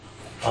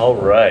All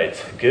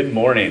right. Good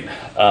morning.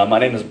 My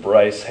name is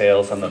Bryce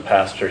Hales. I'm the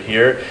pastor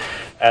here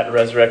at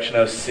Resurrection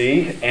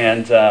OC,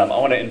 and I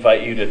want to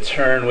invite you to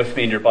turn with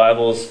me in your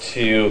Bibles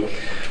to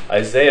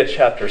Isaiah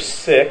chapter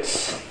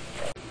 6.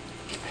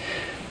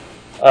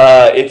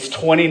 It's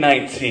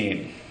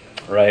 2019,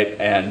 right?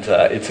 And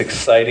it's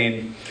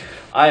exciting.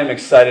 I am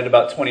excited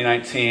about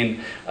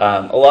 2019.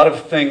 A lot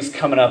of things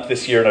coming up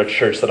this year at our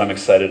church that I'm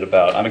excited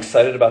about. I'm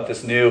excited about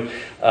this new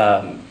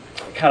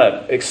kind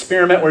of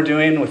experiment we're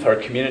doing with our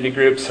community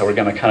groups. So we're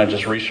going to kind of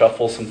just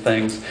reshuffle some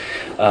things.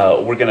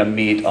 We're going to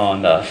meet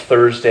on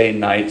Thursday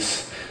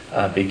nights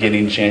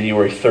beginning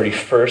January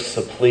 31st.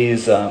 So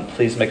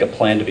please make a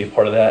plan to be a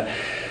part of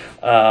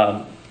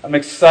that. I'm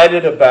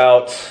excited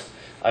about,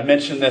 I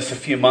mentioned this a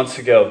few months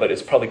ago, but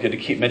it's probably good to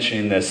keep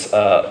mentioning this.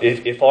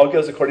 If all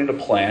goes according to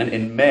plan,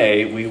 in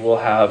May we will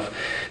have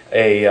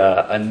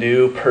a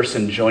new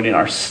person joining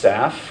our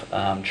staff.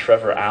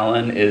 Trevor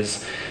Allen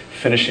is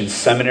finishing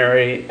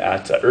seminary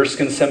at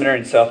Erskine Seminary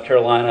in South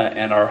Carolina,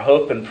 and our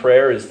hope and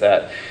prayer is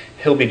that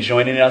he'll be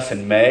joining us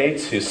in May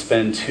to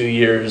spend 2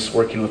 years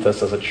working with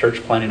us as a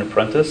church planting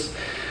apprentice,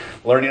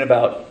 learning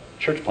about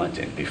church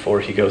planting before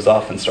he goes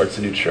off and starts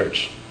a new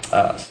church.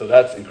 So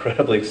that's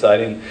incredibly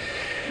exciting.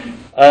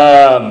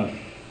 I'm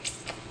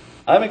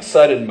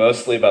excited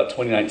mostly about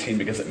 2019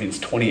 because it means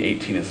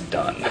 2018 is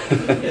done.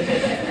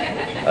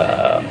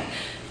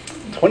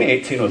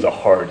 2018 was a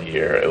hard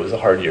year. It was a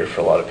hard year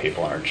for a lot of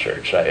people in our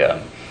church.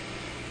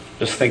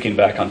 Just thinking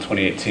back on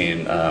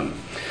 2018,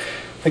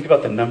 think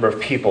about the number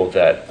of people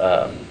that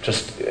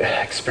just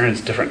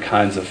experienced different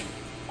kinds of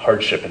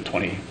hardship in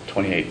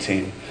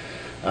 2018.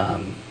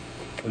 The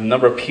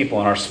number of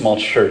people in our small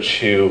church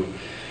who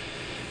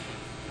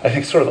I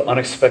think sort of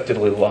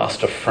unexpectedly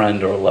lost a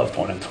friend or a loved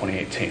one in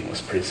 2018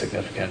 was pretty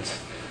significant.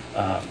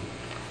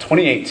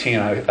 2018,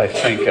 I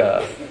think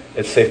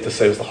it's safe to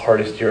say, was the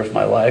hardest year of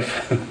my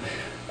life.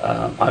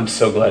 I'm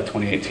so glad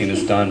 2018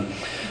 is done.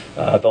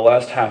 The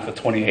last half of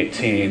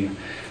 2018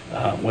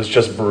 was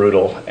just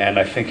brutal, and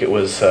I think it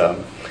was a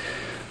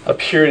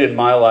period in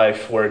my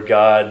life where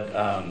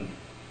God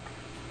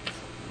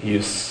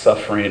used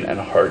suffering and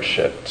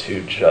hardship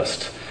to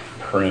just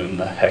prune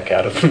the heck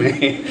out of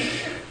me.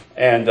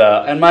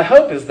 And my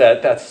hope is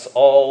that that's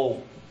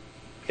all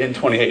in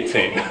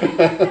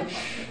 2018.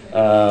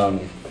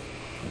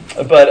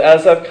 But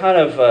as I've kind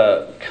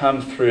of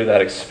come through that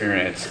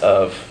experience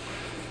of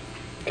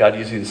God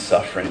using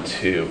suffering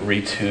to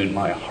retune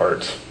my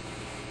heart,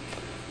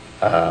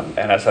 and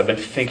as I've been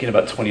thinking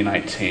about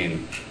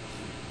 2019,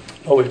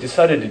 what we've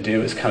decided to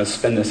do is kind of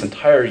spend this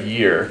entire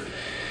year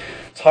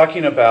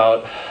talking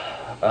about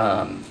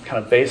kind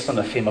of based on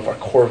the theme of our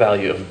core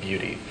value of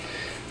beauty.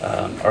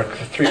 Our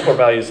three core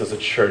values as a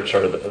church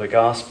are the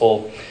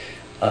gospel,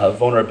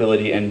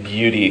 vulnerability, and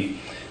beauty.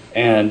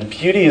 And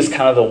beauty is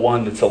kind of the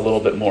one that's a little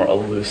bit more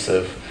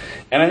elusive.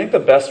 And I think the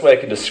best way I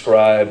can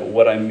describe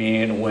what I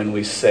mean when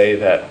we say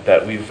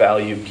that we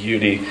value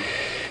beauty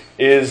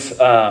is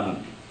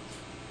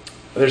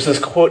there's this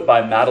quote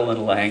by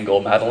Madeleine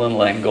L'Engle. Madeleine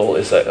L'Engle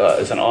is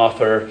an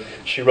author.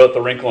 She wrote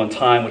The Wrinkle in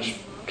Time, which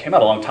came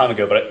out a long time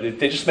ago, but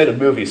they just made a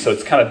movie, so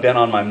it's kind of been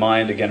on my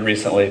mind again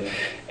recently.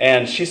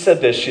 And she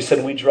said this, she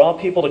said, "We draw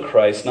people to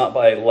Christ not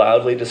by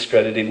loudly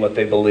discrediting what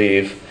they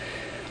believe,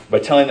 by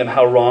telling them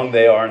how wrong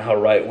they are and how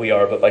right we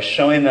are, but by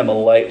showing them a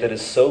light that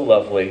is so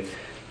lovely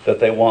that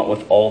they want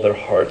with all their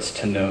hearts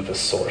to know the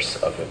source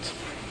of it."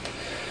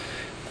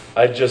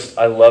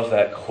 I love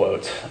that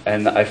quote.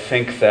 And I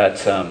think that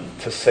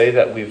to say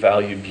that we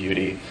value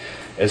beauty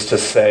is to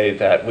say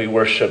that we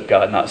worship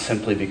God not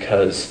simply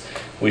because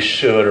we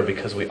should or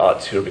because we ought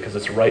to or because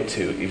it's right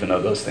to, even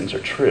though those things are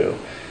true,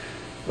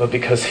 but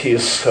because he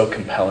is so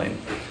compelling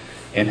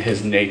in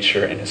his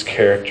nature, in his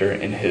character,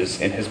 in his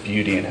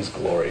beauty, in his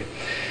glory.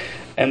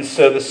 And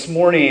so this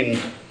morning,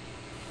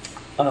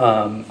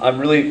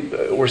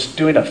 we're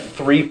doing a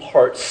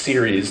 3-part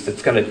series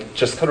that's going to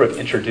just kind of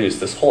introduce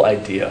this whole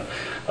idea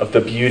of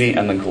the beauty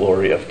and the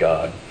glory of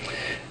God.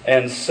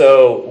 And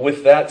so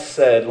with that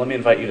said, let me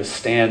invite you to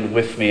stand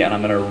with me, and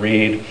I'm going to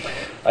read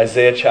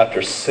Isaiah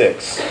chapter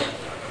 6.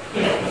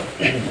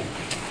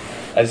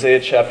 Isaiah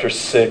chapter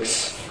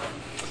 6,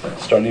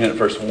 starting at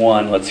verse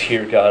 1, let's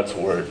hear God's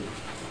word.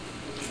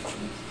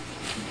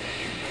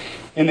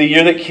 "In the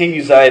year that King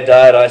Uzziah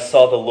died, I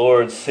saw the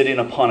Lord sitting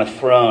upon a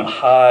throne,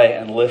 high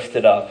and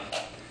lifted up,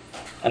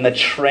 and the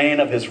train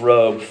of his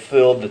robe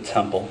filled the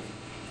temple.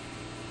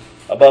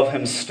 Above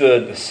him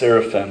stood the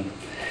seraphim.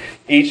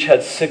 Each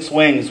had 6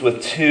 wings.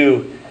 With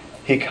 2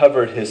 he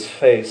covered his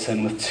face,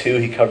 and with 2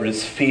 he covered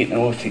his feet,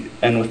 and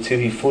with 2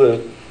 he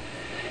flew.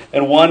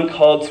 And one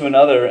called to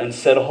another and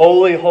said,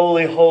 'Holy,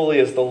 holy, holy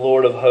is the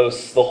Lord of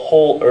hosts. The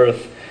whole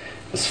earth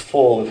is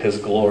full of his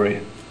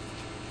glory.'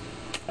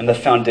 And the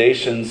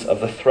foundations of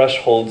the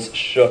thresholds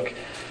shook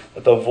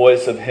at the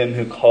voice of him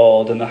who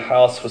called, and the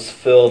house was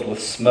filled with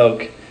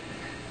smoke.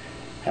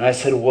 And I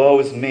said, 'Woe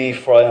is me,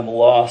 for I am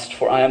lost,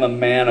 for I am a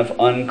man of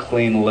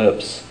unclean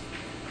lips.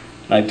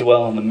 And I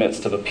dwell in the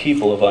midst of a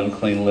people of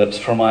unclean lips,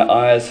 for my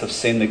eyes have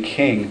seen the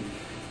King,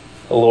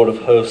 the Lord of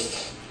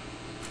hosts.'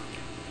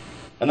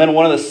 And then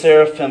one of the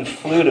seraphim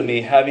flew to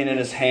me, having in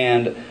his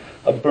hand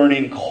a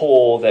burning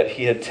coal that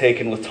he had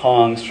taken with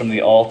tongs from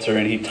the altar,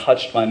 and he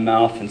touched my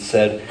mouth and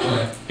said,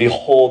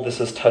 "Behold, this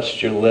has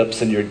touched your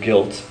lips, and your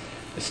guilt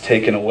is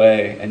taken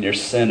away, and your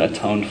sin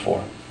atoned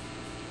for."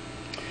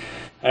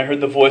 And I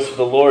heard the voice of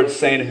the Lord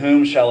saying,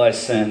 "Whom shall I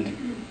send?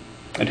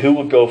 And who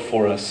will go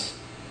for us?"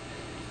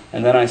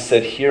 And then I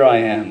said, "Here I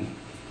am,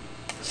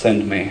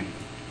 send me."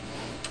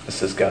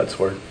 This is God's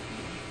word.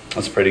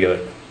 Let's pray together.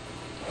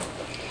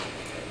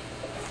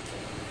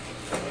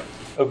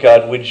 Oh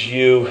God, would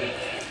you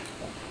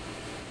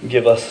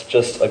give us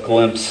just a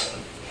glimpse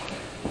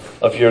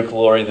of your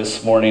glory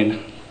this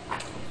morning?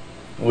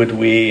 Would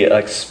we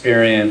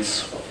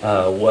experience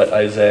what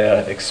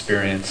Isaiah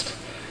experienced?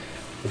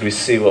 Would we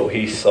see what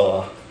he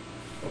saw?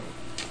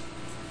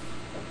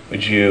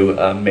 Would you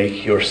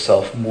make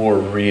yourself more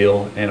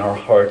real in our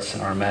hearts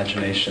and our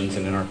imaginations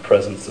and in our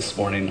presence this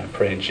morning? I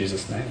pray in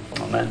Jesus' name.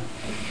 Amen.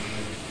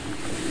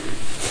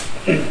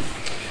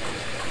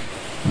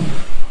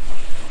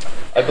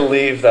 I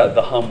believe that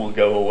the hum will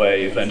go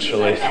away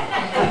eventually,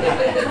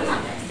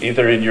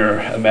 either in your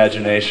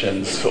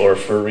imaginations or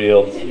for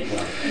real.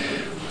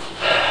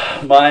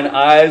 Mine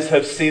eyes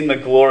have seen the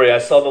glory. I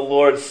saw the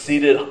Lord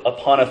seated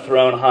upon a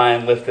throne high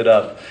and lifted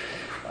up.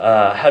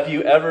 Have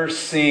you ever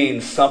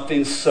seen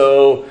something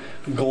so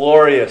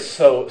glorious,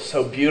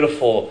 so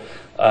beautiful,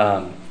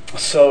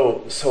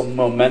 so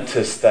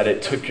momentous that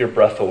it took your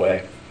breath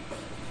away?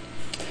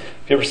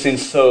 Have you ever seen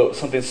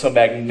something so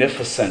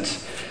magnificent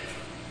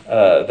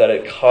that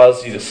it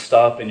caused you to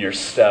stop in your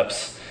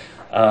steps?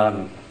 I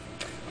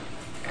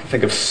can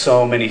think of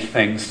so many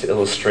things to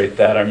illustrate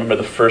that. I remember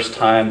the first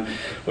time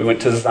we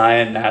went to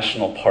Zion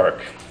National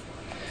Park,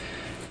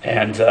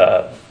 and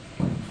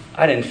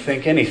I didn't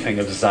think anything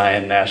of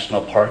Zion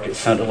National Park. It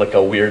sounded like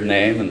a weird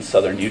name in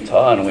southern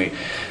Utah, and we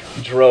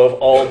drove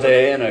all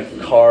day in a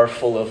car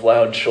full of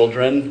loud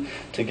children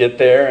to get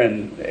there,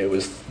 and it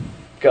was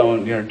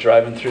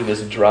driving through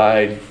this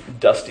dry,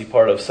 dusty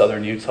part of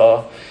southern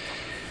Utah.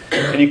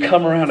 And you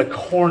come around a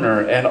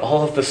corner, and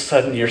all of a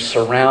sudden you're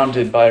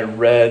surrounded by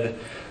red,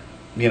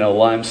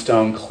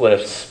 limestone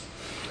cliffs,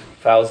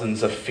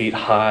 thousands of feet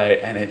high,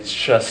 and it's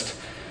just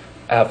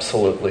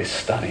absolutely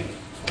stunning.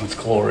 It's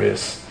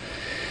glorious.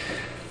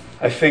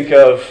 I think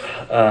of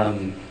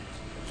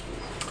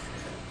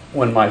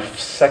when my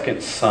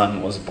second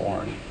son was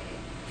born,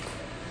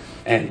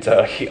 and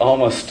we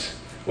almost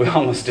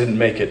didn't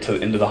make it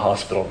into the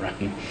hospital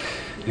room.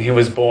 And he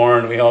was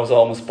born. We was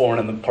almost born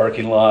in the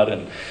parking lot,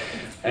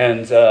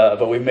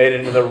 but we made it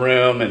into the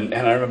room, and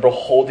I remember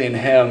holding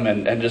him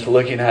and just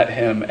looking at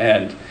him,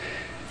 and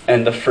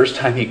the first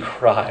time he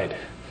cried,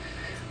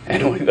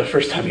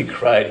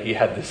 he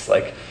had this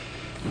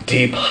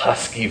deep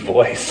husky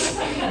voice.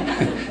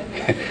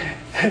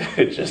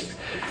 It just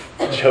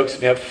chokes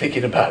me up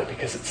thinking about it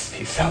because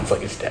he sounds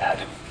like his dad.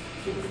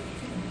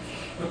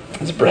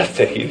 It's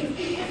breathtaking.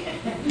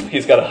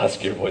 He's got a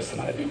huskier voice than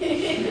I do.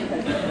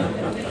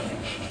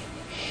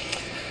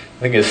 I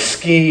think of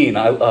skiing.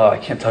 I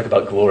can't talk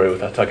about glory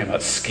without talking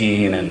about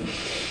skiing. And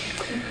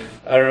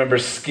I remember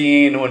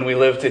skiing when we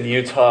lived in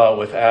Utah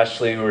with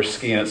Ashley. We were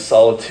skiing at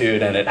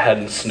Solitude, and it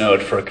hadn't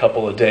snowed for a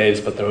couple of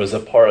days, but there was a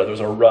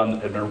run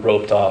that had been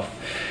roped off.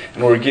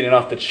 And we were getting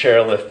off the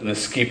chairlift, and the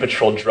ski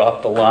patrol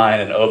dropped the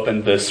line and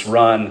opened this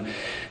run.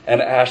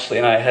 And Ashley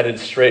and I headed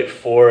straight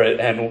for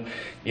it, and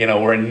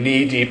we're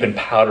knee deep in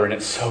powder, and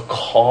it's so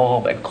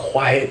calm and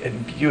quiet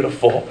and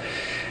beautiful.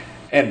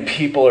 And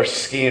people are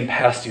skiing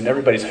past you, and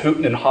everybody's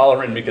hooting and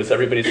hollering because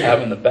everybody's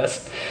having the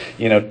best,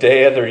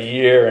 day of their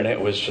year, and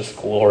it was just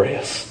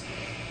glorious.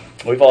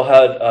 We've all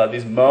had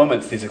these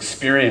moments, these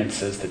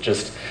experiences that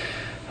just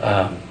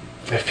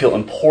they feel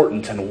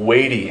important and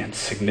weighty and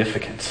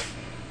significant.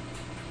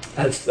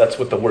 That's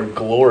what the word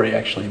glory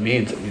actually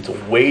means. It means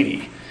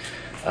weighty.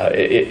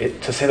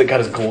 To say that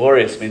God is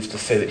glorious means to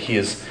say that He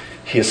is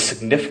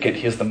significant.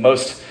 He is the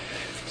most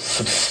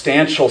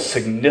substantial,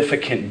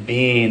 significant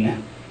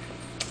being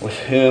with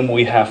whom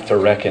we have to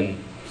reckon.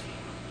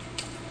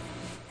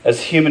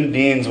 As human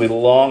beings, we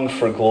long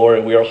for glory.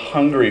 We are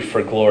hungry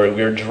for glory.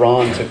 We are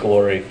drawn to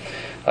glory.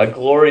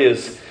 Glory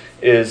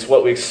is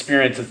what we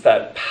experience. It's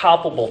that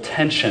palpable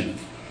tension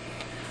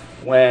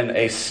when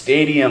a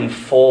stadium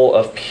full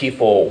of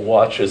people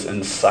watches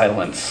in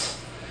silence,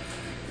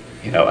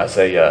 as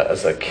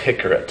a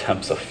kicker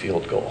attempts a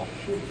field goal.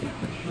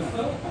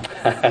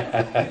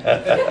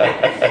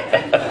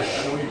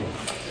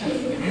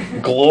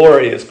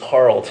 Glory is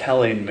Carl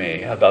telling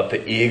me about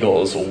the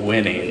Eagles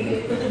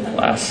winning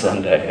last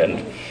Sunday,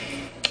 and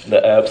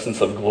the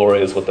absence of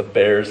glory is what the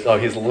Bears... Oh,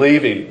 he's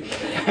leaving.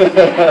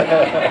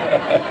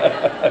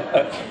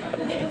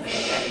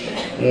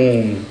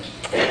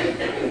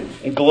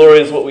 Glory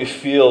is what we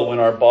feel when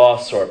our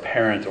boss or our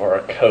parent or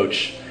our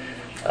coach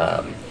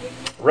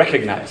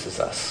recognizes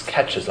us,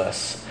 catches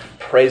us,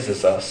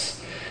 praises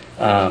us,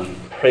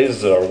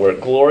 praises our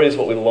work. Glory is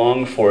what we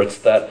long for. It's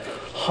that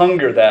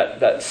hunger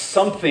that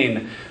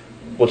something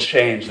will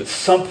change, that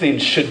something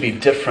should be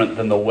different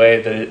than the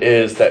way that it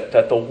is,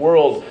 that the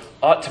world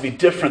ought to be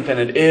different than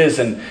it is,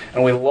 and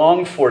we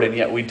long for it, and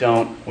yet we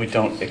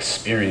don't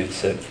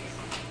experience it.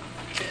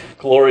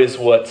 Glory is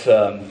what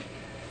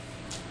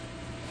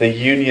the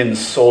Union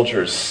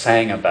soldiers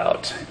sang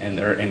about in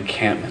their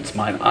encampments.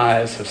 Mine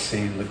eyes have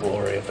seen the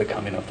glory of the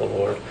coming of the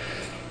Lord.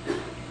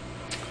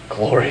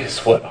 Glory is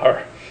what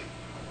our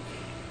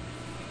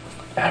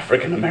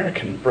African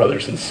American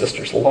brothers and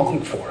sisters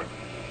long for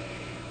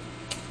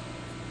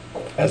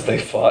as they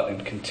fought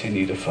and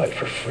continue to fight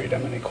for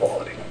freedom and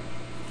equality.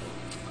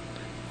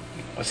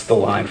 What's the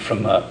line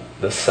from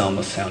the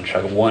Selma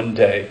soundtrack? One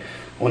day,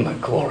 when the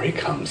glory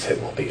comes,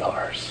 it will be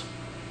ours.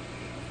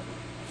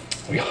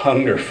 We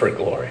hunger for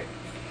glory.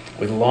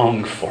 We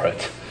long for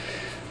it.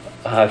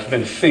 I've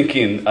been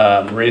thinking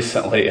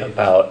recently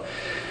about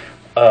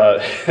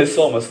this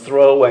almost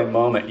throwaway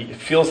moment. It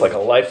feels like a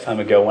lifetime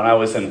ago when I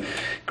was in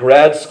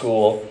grad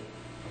school.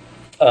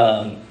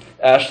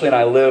 Ashley and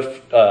I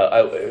lived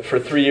for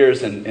 3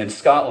 years in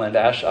Scotland.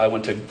 I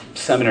went to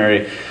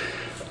seminary,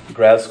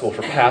 grad school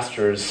for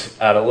pastors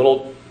at a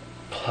little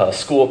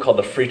school called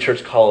the Free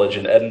Church College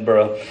in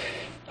Edinburgh.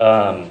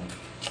 Not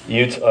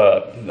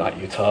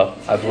Utah.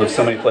 I've lived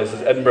so many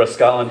places. Edinburgh,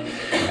 Scotland.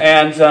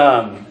 And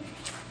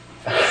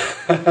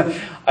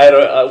I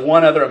had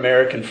one other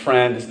American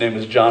friend. His name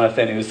was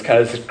Jonathan. He was kind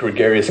of this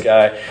gregarious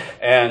guy.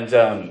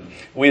 And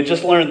we had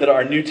just learned that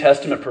our New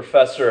Testament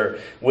professor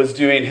was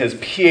doing his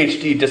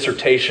PhD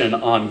dissertation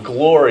on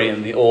glory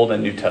in the Old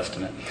and New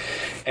Testament.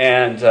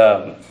 And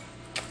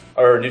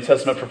our New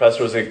Testament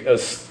professor was a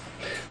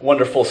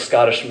wonderful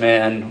Scottish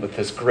man with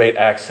this great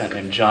accent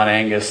named John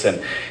Angus.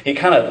 And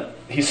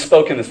he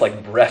spoke in this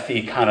like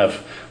breathy kind of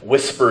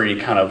whispery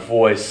kind of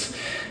voice.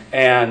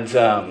 And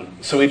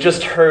so we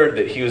just heard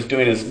that he was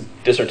doing his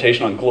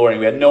dissertation on glory.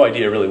 We had no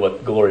idea really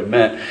what glory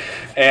meant.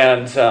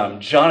 And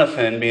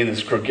Jonathan, being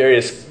this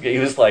gregarious, he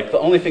was like, the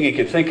only thing he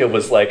could think of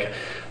was like,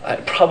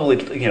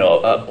 probably,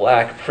 a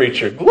black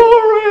preacher,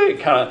 glory,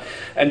 kind of.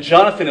 And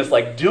Jonathan is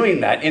like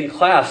doing that in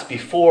class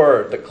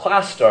before the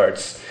class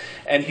starts.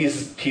 And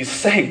he's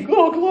saying,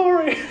 oh,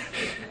 glory.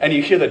 And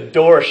you hear the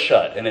door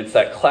shut. And it's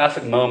that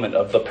classic moment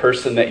of the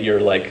person that you're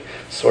like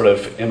sort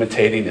of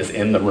imitating is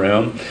in the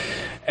room.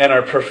 And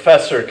our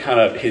professor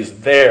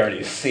he's there and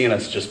he's seeing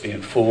us just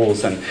being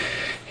fools. And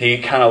he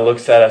kind of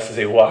looks at us as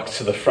he walks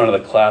to the front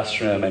of the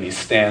classroom and he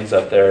stands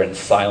up there in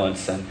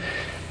silence and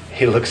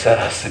he looks at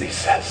us and he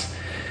says,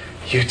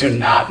 "You do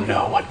not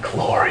know what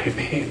glory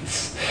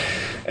means."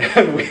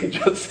 And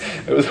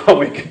it was all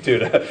we could do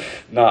to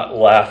not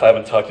laugh. I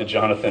haven't talked to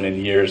Jonathan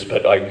in years,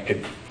 but I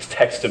could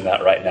text him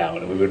that right now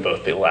and we would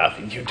both be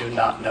laughing. You do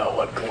not know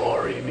what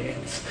glory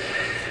means.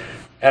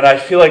 And I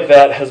feel like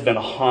that has been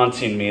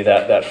haunting me,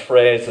 that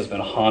phrase has been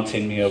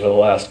haunting me over the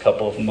last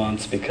couple of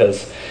months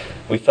because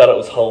we thought it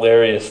was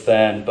hilarious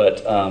then,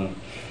 but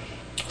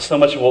so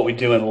much of what we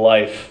do in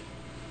life,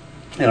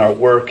 in our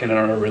work and in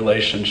our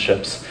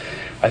relationships,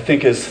 I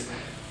think is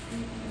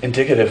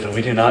indicative that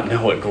we do not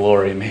know what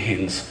glory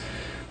means.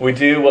 We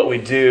do what we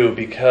do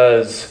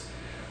because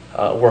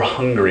we're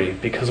hungry,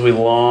 because we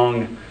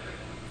long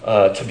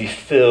to be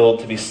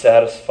filled, to be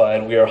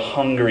satisfied. We are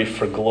hungry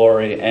for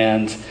glory.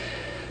 And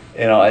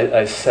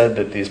I said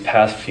that these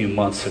past few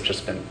months have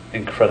just been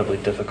incredibly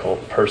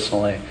difficult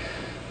personally.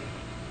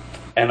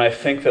 And I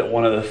think that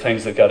one of the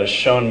things that God has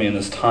shown me in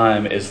this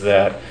time is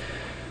that,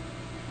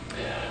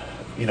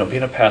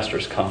 being a pastor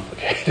is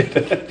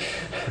complicated.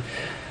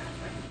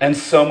 And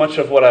so much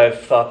of what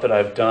I've thought that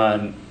I've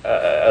done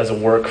as a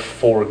work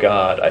for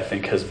God, I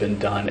think has been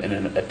done in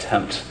an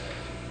attempt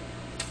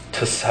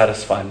to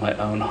satisfy my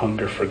own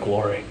hunger for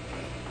glory.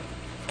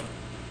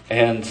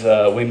 And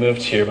we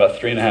moved here about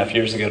 3.5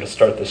 years ago to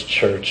start this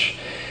church.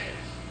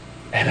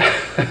 And I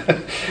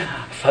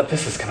thought,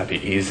 this is going to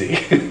be easy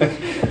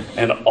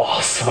and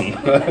awesome.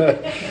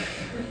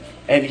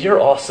 And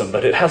you're awesome,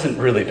 but it hasn't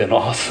really been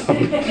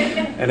awesome.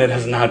 And it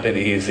has not been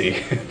easy.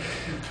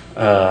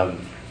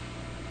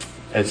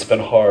 It's been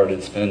hard.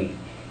 It's been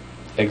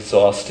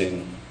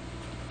exhausting.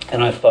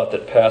 And I thought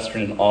that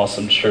pastoring an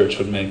awesome church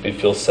would make me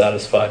feel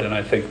satisfied. And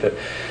I think that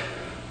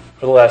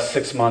for the last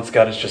 6 months,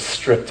 God has just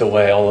stripped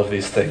away all of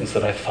these things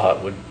that I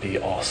thought would be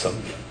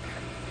awesome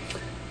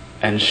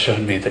and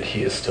shown me that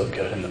He is still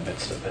good in the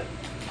midst of it.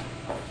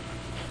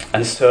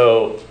 And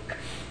so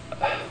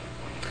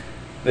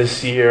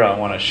this year I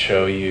want to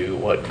show you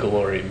what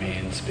glory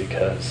means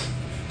because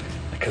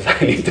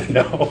I need to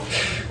know.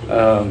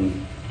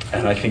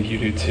 And I think you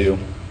do too.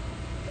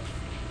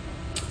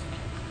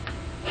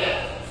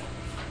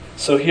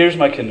 So here's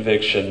my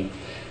conviction.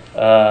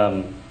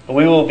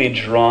 We will be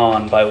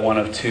drawn by one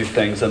of two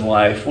things in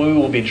life. We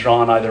will be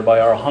drawn either by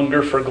our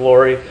hunger for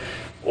glory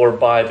or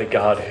by the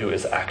God who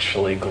is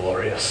actually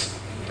glorious.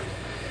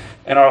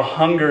 And our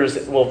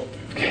hungers will,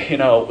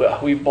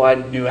 we buy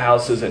new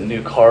houses and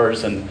new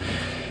cars and,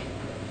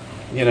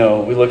 we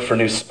look for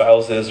new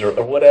spouses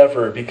or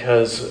whatever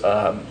because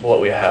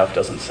what we have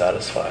doesn't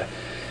satisfy.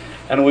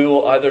 And we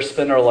will either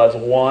spend our lives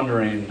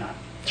wandering,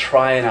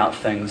 trying out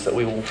things that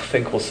we will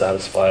think will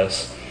satisfy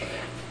us,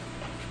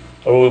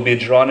 or we'll be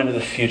drawn into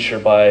the future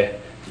by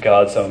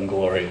God's own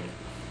glory.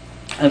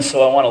 And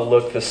so I want to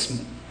look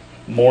this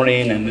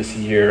morning and this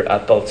year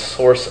at the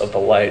source of the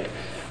light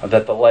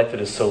that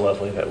is so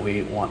lovely that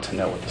we want to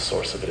know what the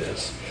source of it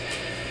is.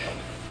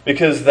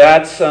 Because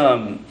that's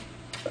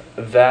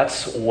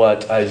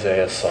what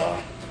Isaiah saw.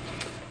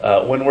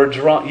 When we're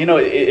drawn,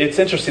 it's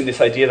interesting,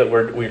 this idea that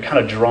we're kind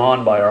of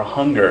drawn by our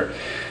hunger.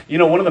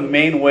 One of the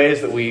main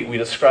ways that we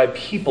describe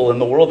people in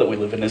the world that we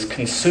live in is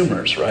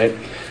consumers, right?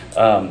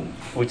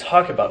 We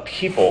talk about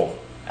people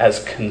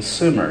as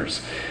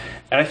consumers.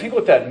 And I think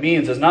what that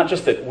means is not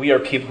just that we are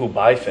people who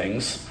buy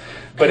things,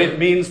 but it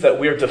means that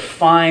we're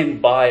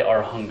defined by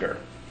our hunger.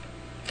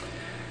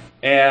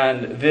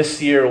 And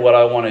this year, what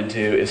I want to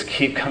do is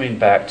keep coming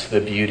back to the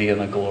beauty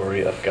and the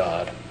glory of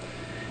God.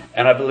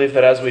 And I believe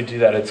that as we do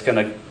that, it's going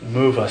to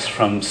move us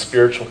from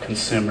spiritual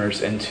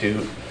consumers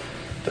into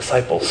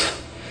disciples.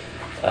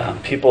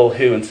 People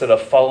who, instead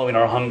of following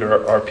our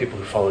hunger, are people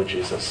who follow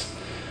Jesus.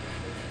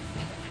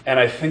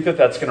 And I think that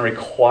that's going to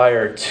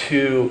require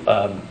two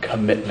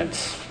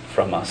commitments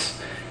from us.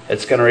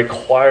 It's going to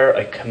require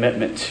a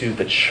commitment to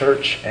the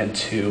church and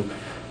to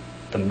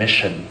the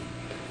mission.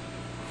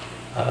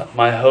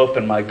 My hope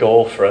and my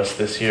goal for us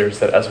this year is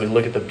that as we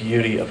look at the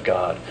beauty of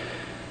God,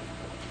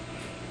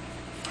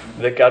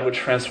 that God would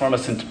transform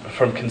us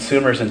from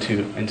consumers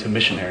into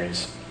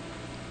missionaries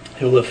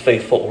who live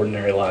faithful,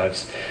 ordinary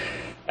lives.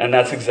 And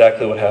that's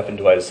exactly what happened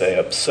to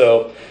Isaiah.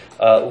 So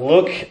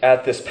look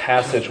at this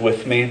passage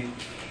with me.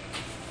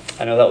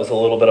 I know that was a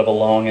little bit of a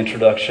long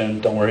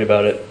introduction. Don't worry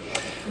about it.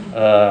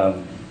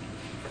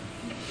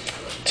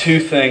 Two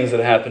things that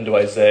happened to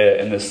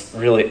Isaiah in this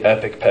really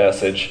epic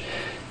passage.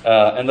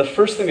 And the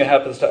first thing that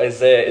happens to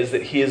Isaiah is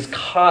that he is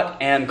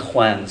caught and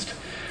cleansed.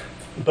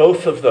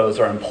 Both of those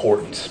are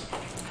important.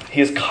 He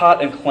is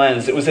caught and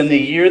cleansed. It was in the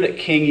year that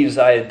King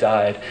Uzziah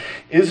died.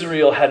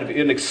 Israel had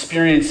been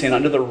experiencing,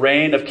 under the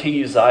reign of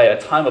King Uzziah,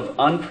 a time of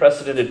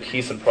unprecedented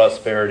peace and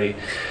prosperity.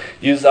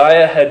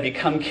 Uzziah had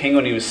become king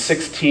when he was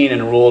 16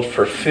 and ruled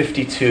for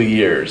 52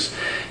 years.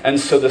 And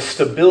so the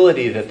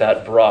stability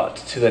that brought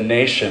to the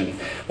nation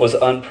was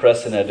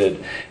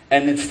unprecedented.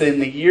 And it's in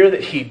the year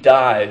that he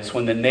dies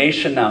when the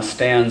nation now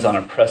stands on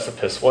a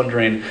precipice,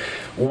 wondering,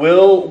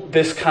 will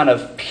this kind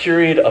of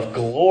period of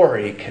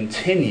glory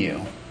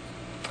continue?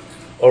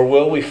 Or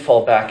will we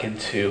fall back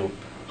into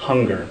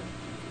hunger?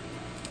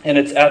 And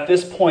it's at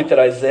this point that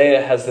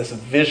Isaiah has this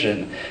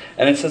vision.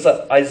 And it says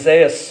that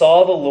Isaiah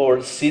saw the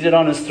Lord seated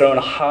on his throne,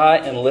 high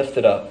and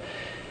lifted up,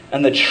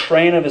 and the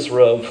train of his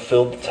robe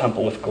filled the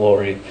temple with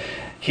glory.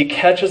 He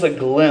catches a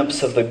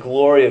glimpse of the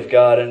glory of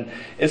God. And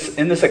it's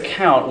in this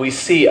account we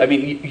see,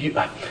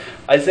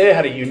 Isaiah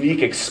had a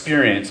unique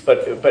experience,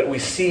 but we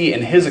see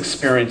in his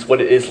experience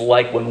what it is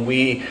like when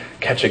we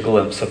catch a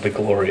glimpse of the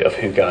glory of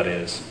who God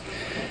is.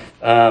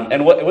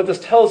 And what this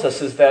tells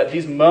us is that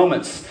these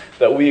moments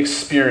that we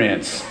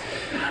experience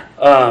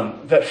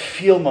that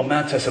feel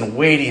momentous and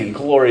weighty and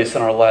glorious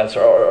in our lives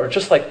are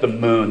just like the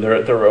moon.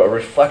 They're a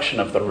reflection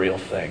of the real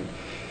thing.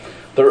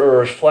 They're a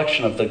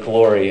reflection of the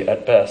glory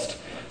at best,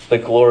 the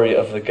glory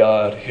of the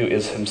God who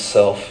is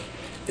himself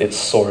its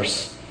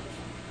source.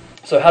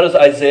 So how does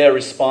Isaiah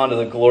respond to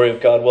the glory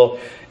of God? Well,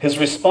 his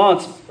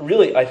response,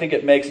 really, I think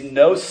it makes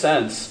no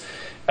sense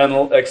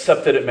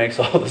except that it makes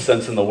all the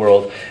sense in the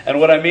world.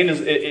 And what I mean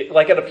is,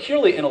 like at a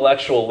purely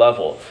intellectual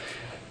level,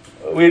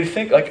 we'd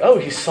think like, oh,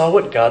 he saw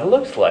what God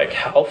looked like.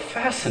 How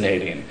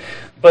fascinating.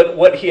 But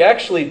what he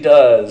actually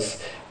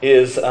does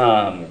is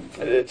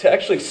to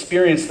actually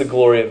experience the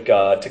glory of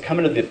God, to come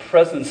into the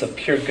presence of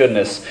pure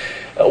goodness,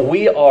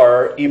 we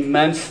are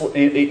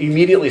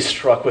immediately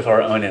struck with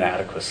our own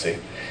inadequacy.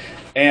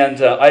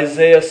 And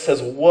Isaiah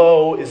says,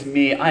 woe is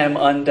me, I am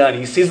undone.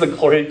 He sees the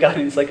glory of God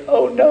and he's like,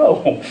 oh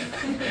no,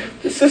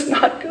 this is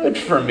not good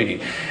for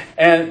me.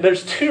 And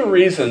there's two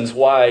reasons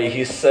why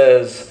he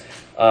says,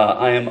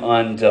 I am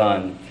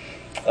undone.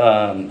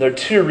 There are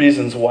two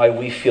reasons why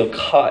we feel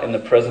caught in the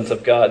presence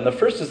of God. And the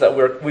first is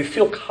that we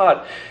feel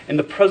caught in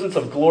the presence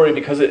of glory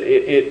because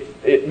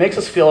it makes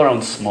us feel our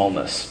own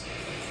smallness.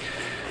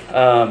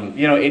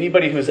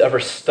 Anybody who's ever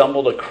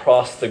stumbled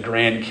across the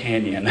Grand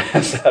Canyon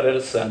has had a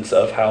sense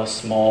of how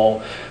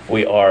small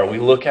we are. We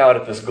look out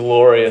at this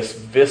glorious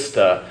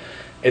vista.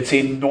 It's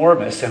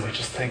enormous, and we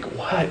just think,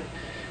 what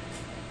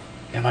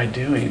am I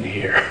doing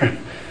here?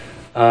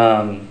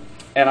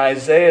 And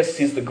Isaiah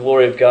sees the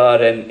glory of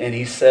God, and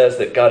he says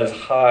that God is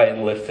high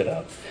and lifted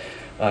up.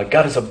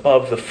 God is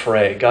above the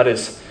fray. God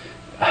is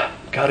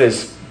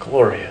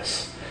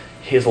glorious.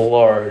 He is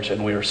large,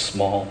 and we are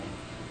small.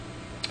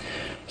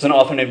 There's an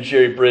author named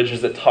Jerry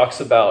Bridges that talks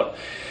about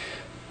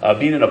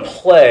being in a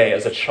play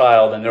as a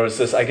child, and there was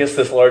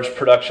this large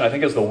production. I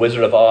think it was The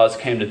Wizard of Oz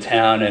came to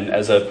town, and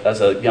as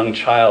a young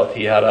child,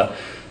 he had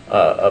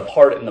a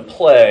part in the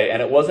play.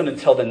 And it wasn't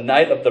until the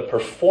night of the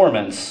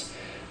performance,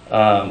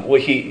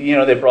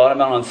 they brought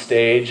him out on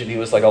stage, and he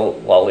was like a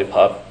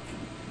lollipop,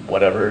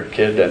 whatever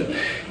kid, and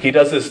he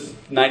does this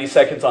 90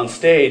 seconds on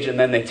stage, and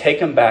then they take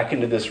him back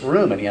into this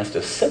room, and he has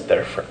to sit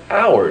there for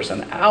hours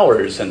and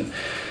hours, and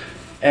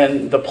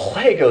the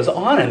play goes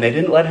on, and they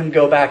didn't let him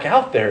go back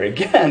out there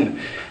again.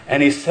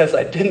 And he says,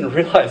 I didn't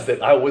realize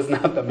that I was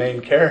not the main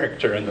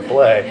character in the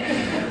play,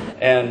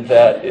 and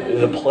that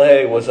the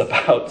play was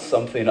about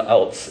something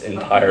else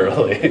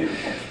entirely.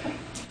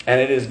 And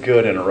it is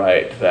good and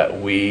right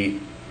that we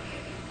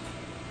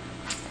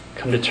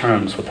come to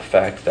terms with the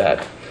fact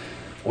that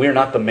we are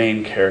not the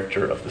main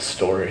character of the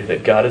story,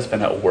 that God has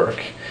been at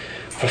work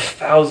for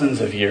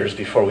thousands of years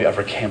before we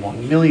ever came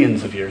along,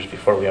 millions of years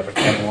before we ever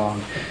came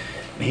along.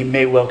 And he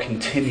may well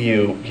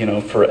continue,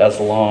 for as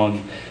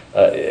long,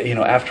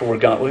 after we're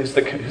gone. Who's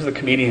the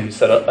comedian who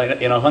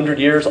said, in 100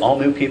 years, all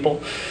new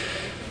people?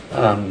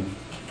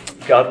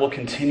 God will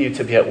continue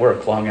to be at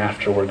work long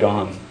after we're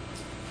gone.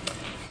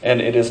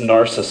 And it is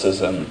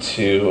narcissism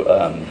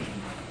to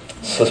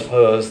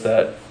suppose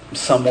that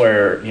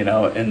somewhere,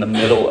 in the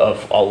middle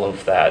of all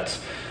of that,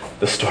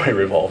 the story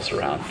revolves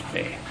around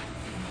me.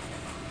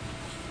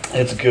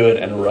 It's good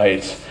and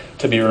right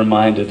to be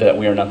reminded that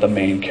we are not the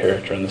main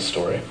character in the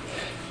story.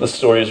 The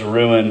story is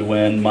ruined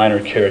when minor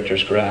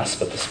characters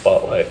grasp at the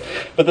spotlight.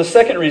 But the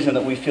second reason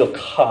that we feel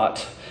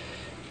caught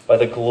by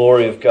the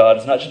glory of God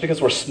is not just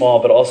because we're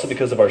small, but also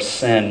because of our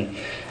sin.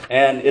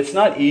 And it's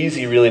not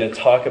easy really to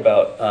talk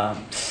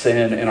about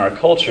sin in our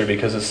culture,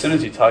 because as soon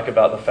as you talk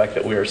about the fact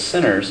that we are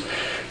sinners,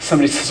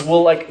 somebody says,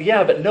 well,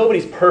 yeah, but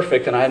nobody's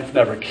perfect and I've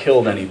never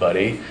killed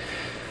anybody.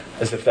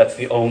 As if that's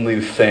the only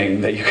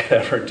thing that you could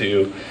ever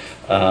do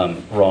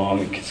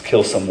wrong, is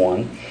kill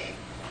someone.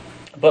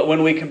 But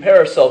when we compare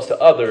ourselves to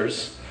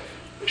others,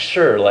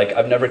 sure,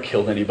 I've never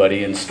killed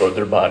anybody and stored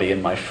their body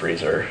in my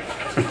freezer.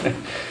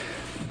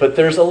 But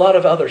there's a lot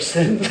of other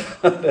sins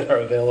that are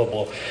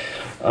available.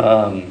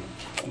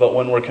 But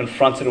when we're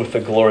confronted with the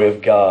glory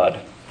of God,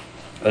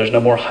 there's no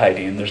more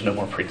hiding, there's no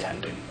more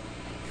pretending.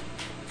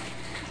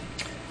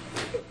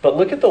 But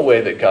look at the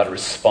way that God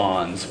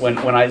responds. When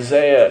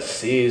Isaiah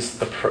sees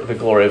the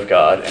glory of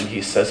God and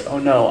he says, oh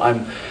no,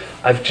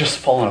 I've just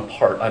fallen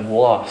apart, I'm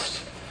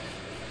lost.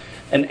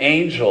 An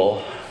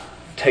angel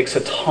takes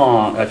a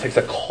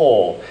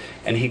coal,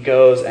 and he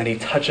goes and he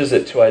touches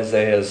it to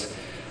Isaiah's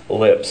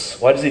lips.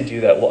 Why does he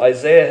do that? Well,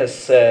 Isaiah has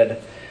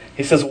said,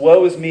 he says,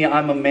 woe is me,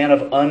 I'm a man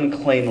of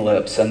unclean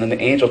lips. And then the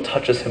angel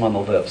touches him on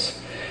the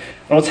lips.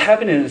 And what's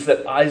happening is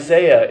that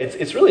Isaiah,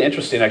 it's really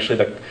interesting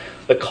actually,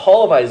 the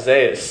call of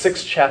Isaiah is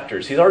 6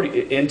 chapters. He's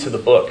already into the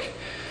book.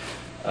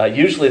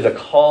 Usually the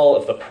call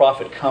of the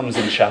prophet comes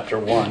in chapter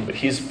 1, but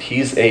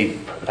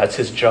that's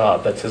his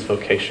job, that's his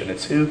vocation,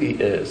 it's who he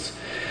is.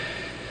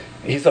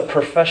 He's a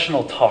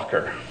professional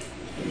talker.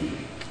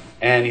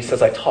 And he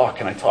says, I talk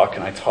and I talk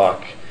and I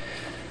talk.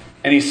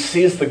 And he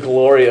sees the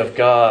glory of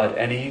God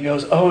and he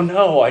goes, oh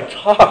no, I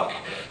talk.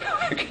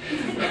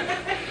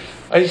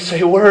 I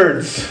say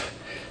words.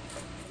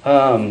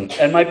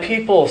 And my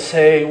people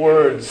say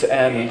words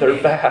and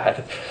they're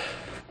bad.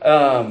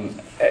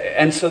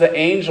 And so the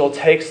angel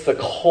takes the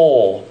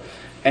coal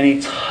and he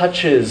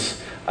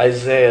touches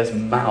Isaiah's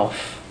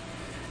mouth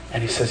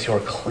and he says, you're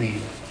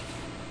clean.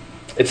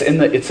 It's in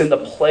the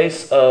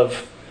place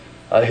of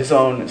his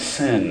own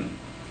sin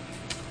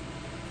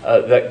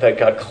that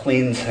God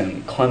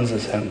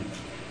cleanses him.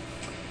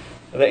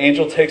 The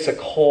angel takes a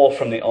coal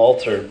from the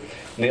altar,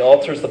 and the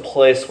altar is the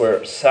place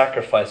where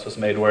sacrifice was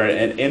made, where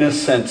an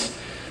innocent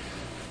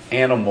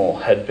animal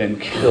had been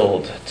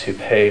killed to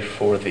pay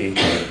for the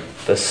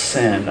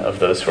sin of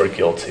those who are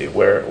guilty,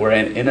 where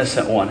an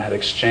innocent one had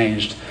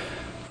exchanged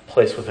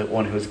place with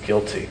one who is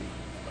guilty.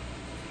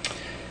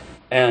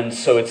 And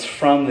so it's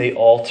from the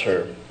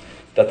altar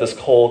that this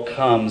coal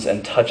comes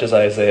and touches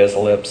Isaiah's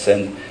lips,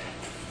 and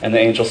the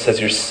angel says,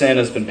 your sin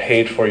has been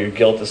paid for, your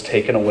guilt is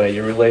taken away,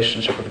 your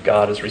relationship with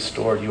God is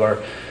restored,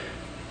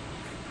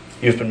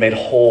 you've been made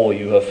whole,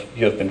 you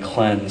have been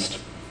cleansed,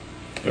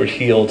 you're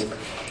healed.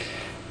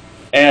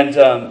 And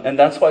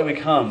that's why we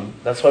come.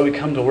 That's why we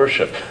come to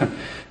worship.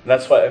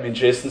 That's why,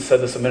 Jason said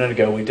this a minute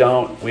ago, we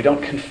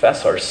don't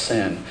confess our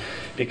sin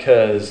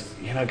because,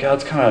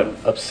 God's kind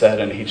of upset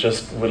and he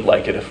just would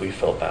like it if we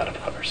felt bad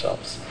about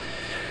ourselves.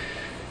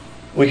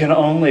 We can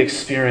only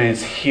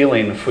experience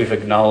healing if we've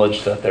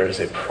acknowledged that there is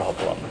a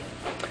problem.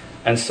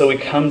 And so we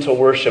come to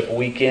worship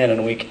week in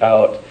and week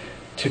out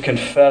to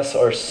confess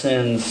our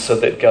sins so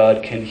that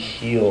God can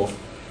heal.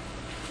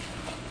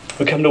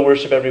 We come to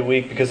worship every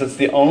week because it's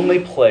the only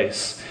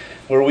place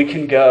where we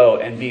can go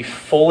and be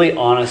fully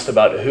honest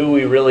about who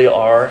we really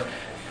are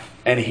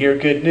and hear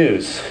good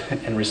news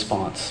in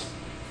response.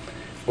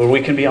 Where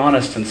we can be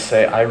honest and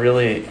say, I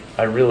really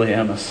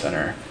am a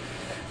sinner.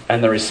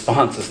 And the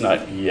response is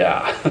not,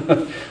 yeah.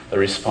 The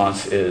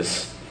response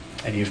is,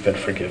 and you've been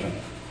forgiven.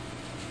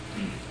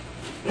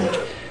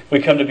 We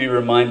come to be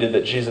reminded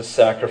that Jesus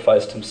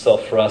sacrificed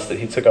himself for us, that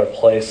he took our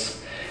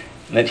place,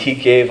 and that he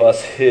gave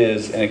us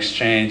his in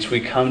exchange. We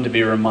come to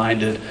be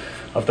reminded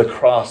of the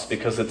cross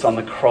because it's on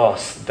the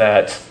cross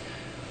that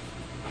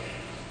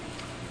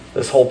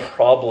this whole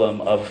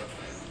problem of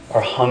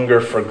our hunger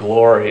for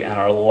glory and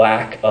our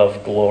lack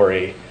of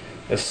glory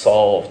is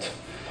solved.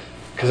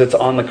 Because it's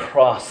on the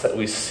cross that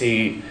we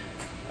see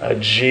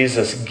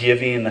Jesus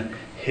giving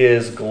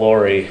his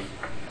glory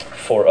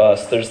for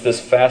us. There's this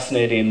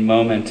fascinating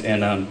moment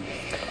in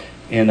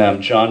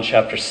in John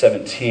chapter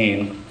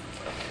 17,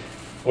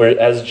 where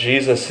as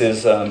Jesus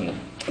is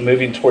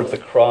moving towards the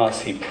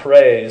cross, he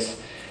prays,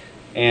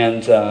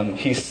 and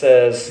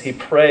he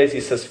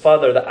prays,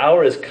 Father, the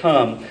hour has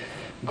come,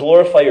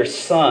 glorify your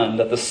Son,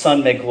 that the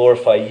Son may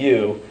glorify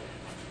you,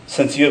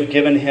 since you have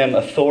given him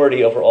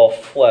authority over all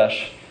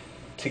flesh,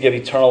 to give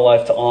eternal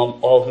life to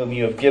all whom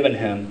you have given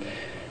him.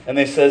 And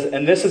he says,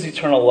 and this is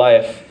eternal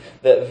life,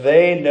 that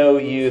they know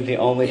you, the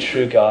only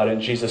true God, and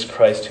Jesus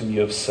Christ, whom you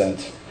have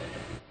sent.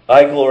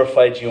 I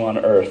glorified you on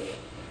earth,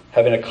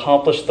 having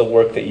accomplished the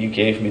work that you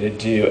gave me to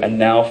do. And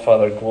now,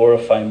 Father,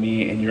 glorify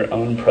me in your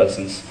own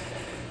presence,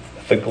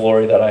 with the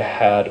glory that I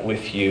had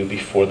with you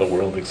before the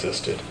world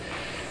existed.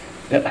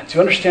 Now, do you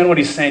understand what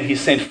he's saying?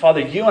 He's saying, Father,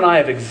 you and I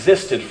have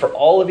existed for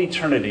all of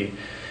eternity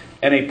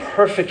in a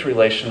perfect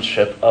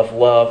relationship of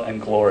love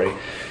and glory,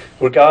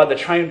 where God, the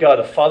triune God,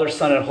 the Father,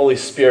 Son, and Holy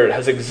Spirit,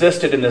 has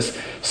existed in this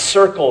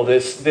circle,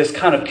 this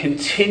kind of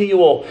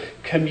continual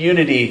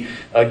community,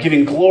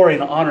 giving glory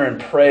and honor and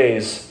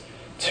praise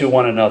to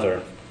one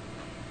another.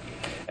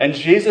 And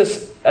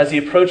Jesus, as he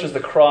approaches the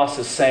cross,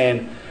 is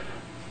saying,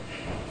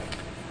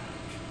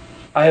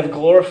 I have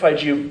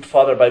glorified you,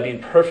 Father, by being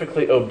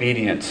perfectly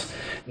obedient.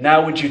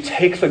 Now would you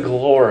take the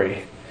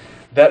glory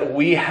that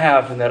we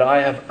have and that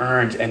I have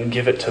earned and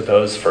give it to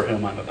those for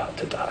whom I'm about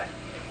to die.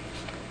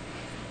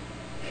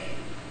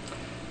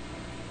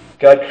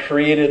 God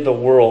created the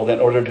world in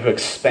order to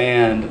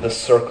expand the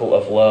circle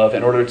of love,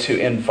 in order to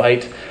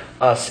invite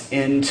us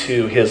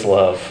into his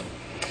love.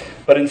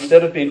 But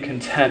instead of being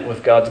content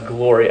with God's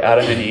glory,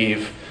 Adam and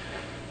Eve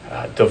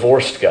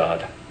divorced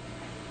God,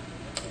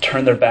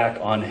 turned their back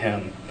on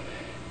him,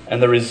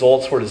 and the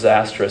results were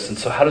disastrous. And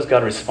so how does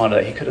God respond to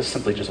that? He could have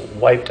simply just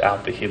wiped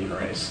out the human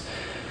race.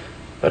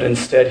 But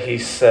instead he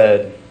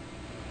said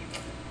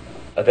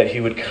that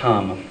he would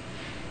come.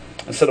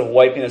 Instead of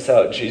wiping us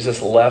out,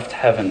 Jesus left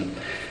heaven.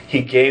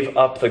 He gave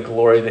up the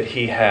glory that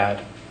he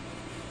had.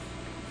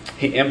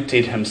 He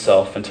emptied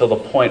himself until the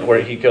point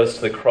where he goes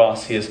to the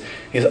cross. He is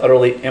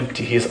utterly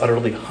empty. He is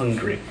utterly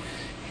hungry.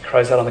 He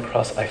cries out on the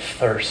cross, I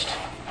thirst.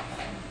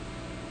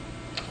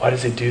 Why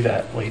does he do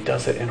that? Well, he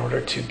does it in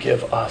order to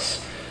give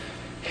us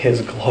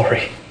his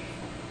glory.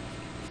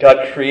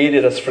 God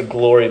created us for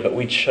glory, but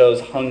we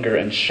chose hunger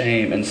and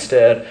shame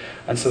instead.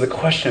 And so the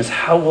question is,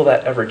 how will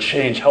that ever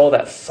change? How will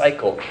that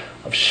cycle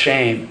of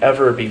shame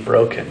ever be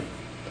broken?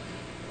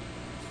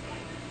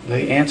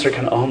 The answer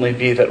can only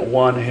be that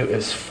one who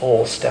is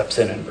full steps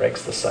in and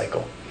breaks the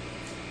cycle.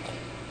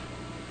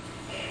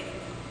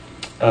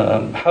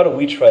 How do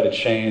we try to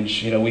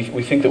change?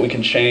 We think that we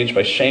can change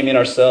by shaming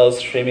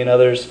ourselves, shaming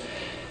others.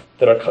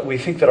 We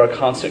think that our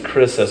constant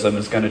criticism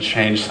is going to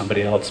change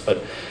somebody else,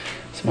 but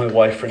as my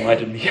wife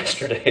reminded me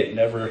yesterday, it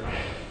never,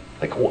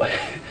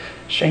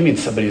 shaming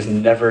somebody has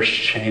never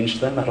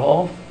changed them at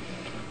all.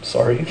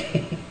 Sorry.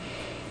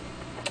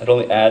 It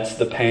only adds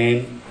to the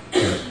pain.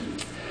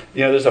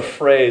 There's a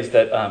phrase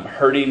that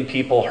hurting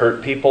people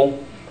hurt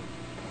people,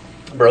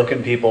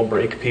 broken people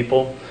break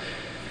people.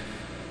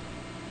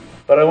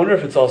 But I wonder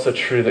if it's also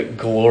true that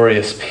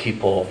glorious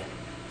people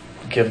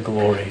give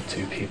glory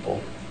to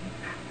people.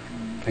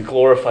 And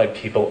glorified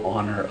people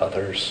honor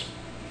others.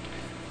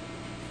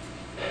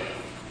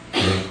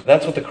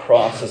 That's what the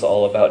cross is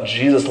all about.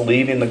 Jesus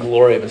leaving the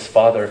glory of his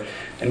Father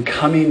and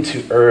coming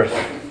to earth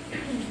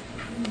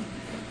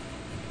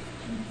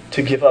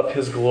to give up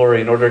his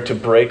glory in order to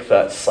break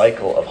that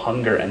cycle of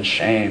hunger and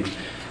shame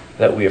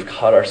that we have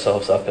caught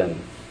ourselves up in.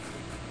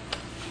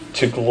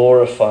 To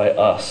glorify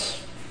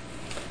us.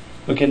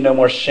 We can no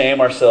more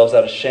shame ourselves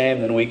out of shame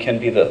than we can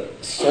be the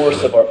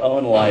source of our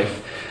own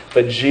life.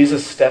 But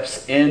Jesus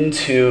steps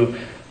into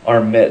our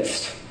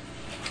midst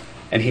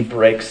and he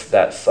breaks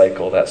that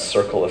cycle, that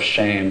circle of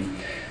shame.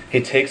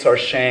 He takes our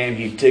shame,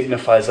 he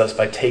dignifies us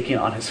by taking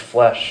on his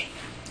flesh,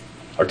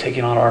 or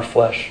taking on our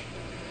flesh.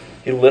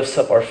 He lifts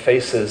up our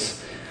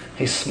faces,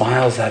 he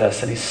smiles at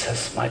us, and he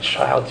says, my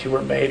child, you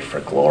were made for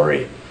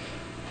glory.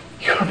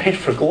 You were made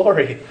for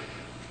glory.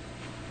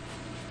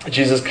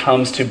 Jesus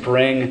comes to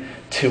bring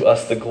to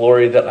us the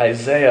glory that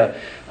Isaiah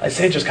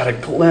just got a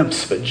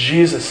glimpse, but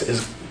Jesus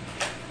is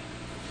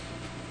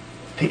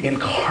the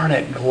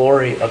incarnate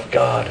glory of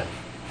God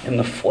in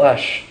the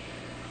flesh.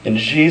 In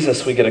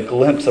Jesus, we get a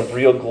glimpse of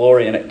real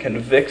glory, and it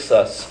convicts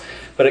us.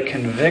 But it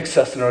convicts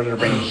us in order to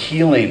bring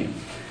healing,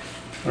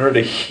 in order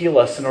to heal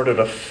us, in order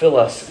to fill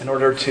us, in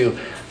order to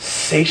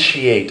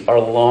satiate our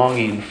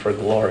longing for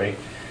glory.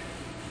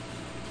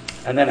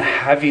 And then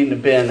having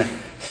been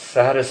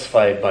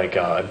satisfied by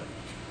God,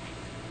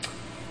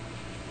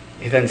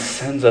 he then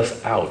sends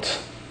us out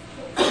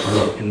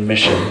in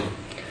mission.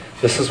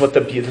 This is what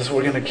we're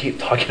going to keep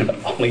talking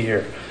about all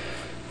year.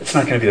 It's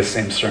not going to be the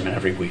same sermon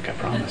every week, I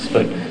promise.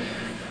 But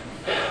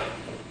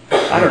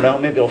I don't know,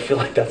 maybe it'll feel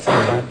like that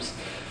sometimes.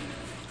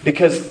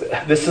 Because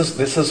this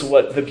is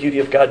what the beauty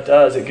of God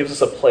does. It gives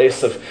us a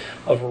place of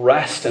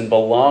rest and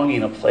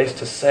belonging, a place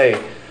to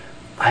say,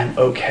 I'm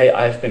okay,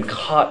 I've been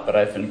caught, but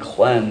I've been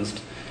cleansed.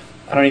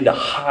 I don't need to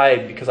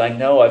hide because I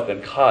know I've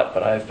been caught,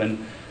 but I've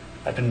been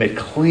made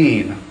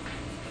clean.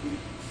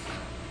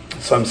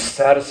 So I'm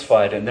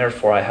satisfied, and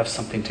therefore I have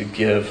something to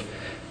give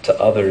to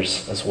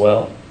others as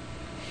well.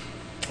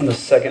 And the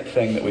second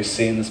thing that we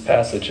see in this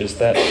passage is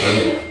that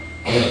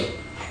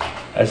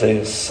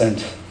Isaiah is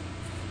sent.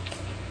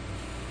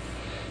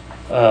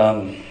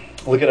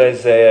 Look at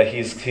Isaiah.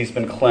 He's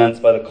been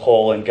cleansed by the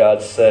coal, and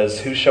God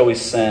says, "Who shall we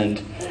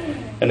send,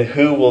 and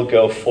who will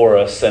go for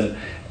us?" And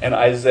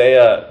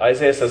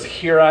Isaiah says,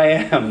 "Here I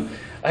am."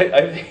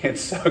 I think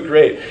it's so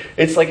great.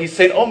 It's like he's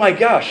saying, "Oh my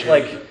gosh,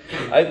 like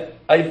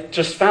I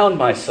just found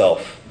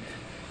myself."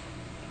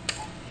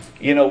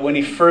 You know, when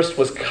he first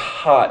was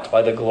caught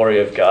by the glory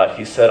of God,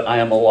 he said, "I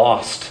am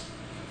lost.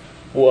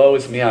 Woe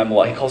is me, I'm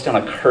lost." He calls down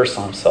a curse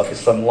on himself. He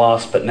says, "I'm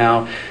lost," but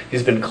now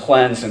he's been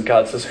cleansed, and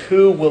God says,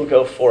 "Who will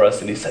go for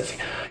us?" And he says,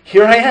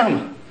 "Here I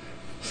am.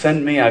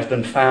 Send me, I've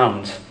been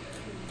found."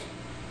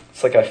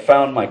 It's like I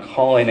found my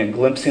calling, and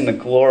glimpsing the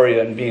glory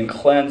and being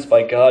cleansed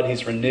by God,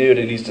 he's renewed,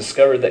 and he's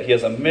discovered that he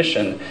has a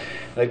mission,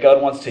 that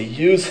God wants to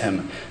use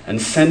him and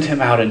send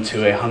him out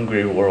into a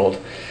hungry world.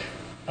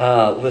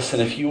 Listen,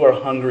 if you are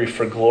hungry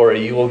for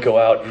glory, you will go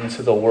out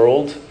into the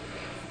world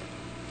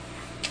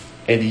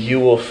and you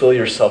will fill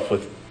yourself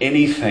with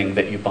anything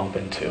that you bump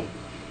into.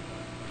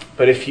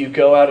 But if you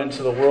go out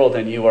into the world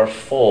and you are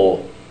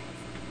full,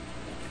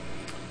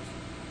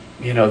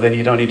 then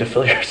you don't need to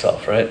fill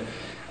yourself, right?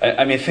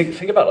 I mean,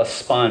 think about a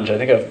sponge. I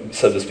think I've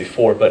said this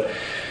before, but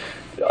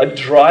a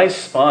dry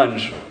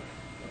sponge,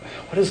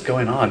 what is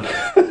going on?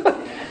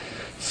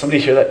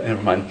 Somebody hear that?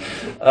 Never mind.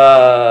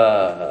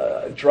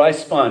 Dry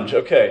sponge.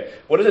 Okay.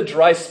 What does a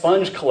dry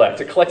sponge collect?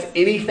 It collects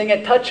anything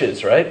it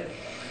touches, right?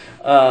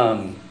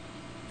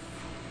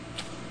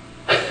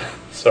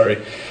 Sorry,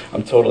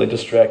 I'm totally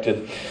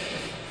distracted.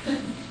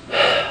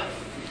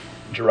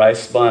 Dry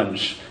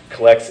sponge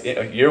collects,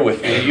 you're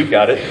with me, you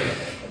got it.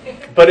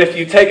 But if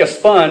you take a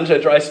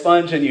dry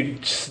sponge, and you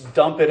just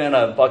dump it in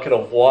a bucket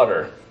of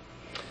water,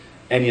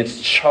 and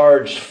it's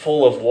charged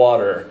full of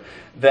water,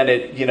 then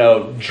it,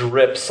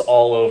 drips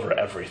all over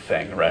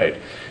everything, right?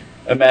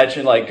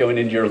 Imagine like going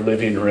into your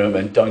living room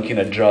and dunking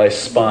a dry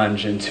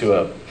sponge into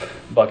a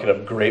bucket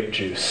of grape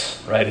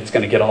juice, right? It's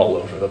going to get all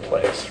over the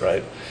place,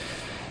 right?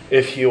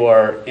 If you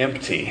are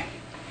empty,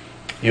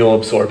 you'll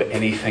absorb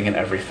anything and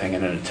everything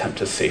in an attempt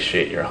to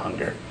satiate your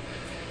hunger.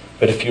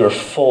 But if you are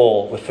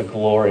full with the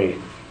glory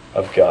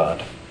of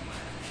God,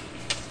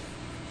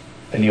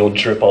 then you'll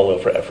drip all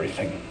over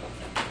everything.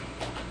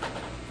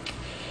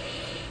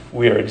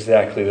 We are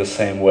exactly the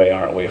same way,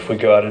 aren't we? If we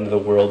go out into the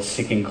world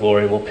seeking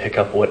glory, we'll pick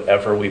up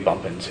whatever we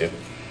bump into.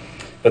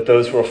 But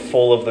those who are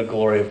full of the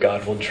glory of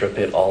God will drip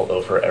it all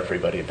over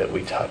everybody that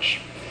we touch.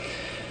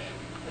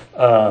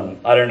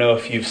 I don't know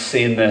if you've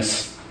seen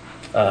this.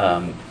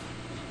 I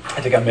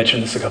think I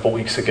mentioned this a couple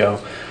weeks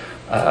ago,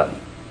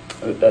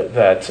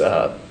 that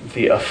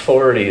the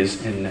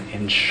authorities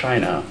in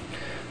China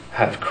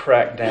have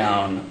cracked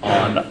down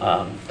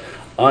on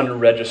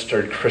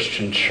unregistered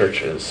Christian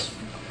churches.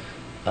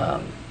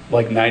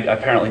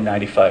 Apparently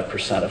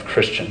 95% of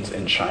Christians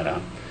in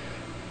China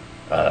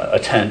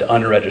attend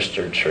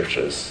unregistered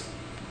churches.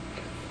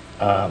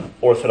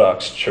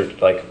 Orthodox church,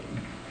 like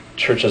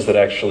churches that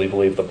actually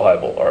believe the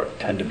Bible,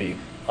 tend to be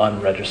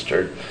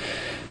unregistered.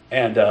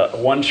 And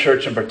one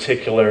church in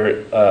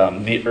particular,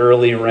 the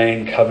Early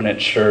Rain Covenant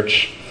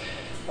Church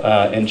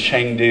in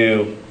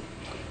Chengdu,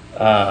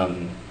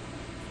 on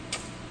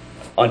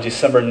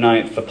December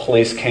 9th, the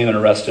police came and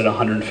arrested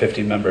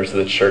 150 members of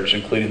the church,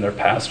 including their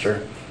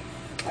pastor.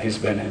 He's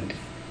been in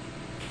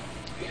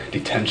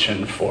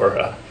detention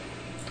for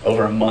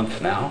over a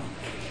month now.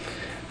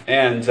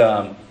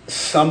 And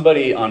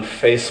somebody on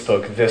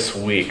Facebook this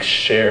week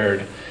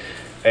shared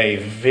a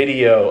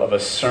video of a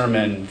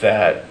sermon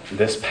that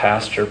this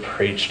pastor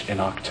preached in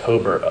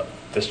October,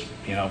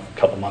 a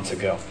couple months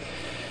ago.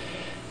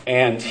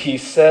 And he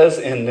says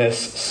in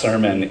this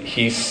sermon,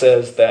 he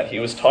says that he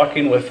was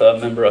talking with a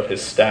member of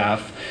his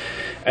staff,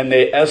 and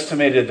they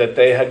estimated that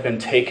they had been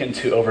taken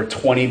to over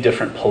 20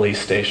 different police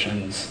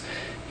stations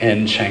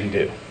in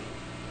Chengdu.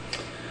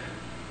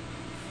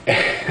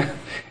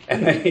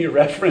 And then he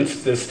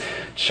referenced this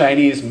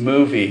Chinese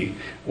movie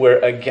where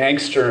a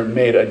gangster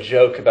made a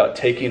joke about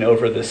taking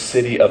over the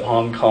city of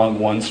Hong Kong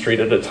one street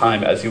at a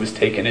time as he was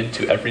taken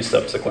into every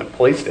subsequent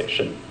police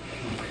station.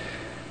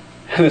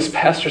 And this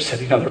pastor said,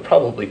 there are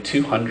probably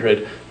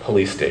 200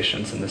 police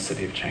stations in the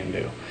city of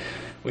Chengdu.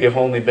 We have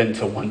only been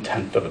to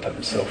 1/10 of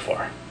them so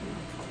far.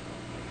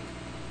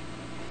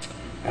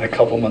 And a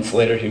couple months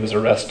later, he was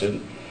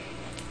arrested.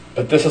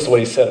 But this is what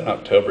he said in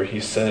October.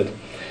 He said,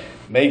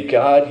 "May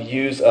God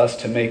use us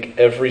to make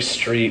every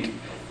street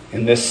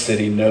in this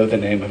city know the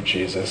name of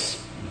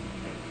Jesus.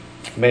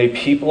 May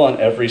people on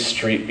every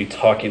street be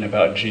talking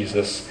about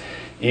Jesus,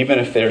 even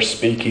if they're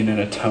speaking in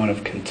a tone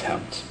of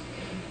contempt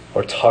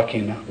or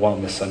talking while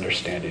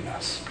misunderstanding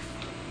us."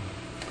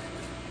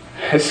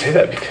 I say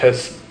that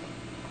because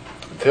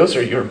those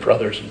are your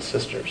brothers and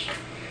sisters.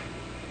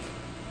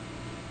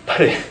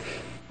 But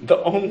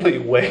the only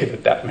way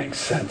that makes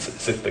sense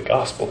is if the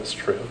gospel is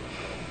true.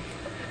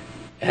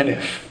 And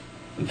if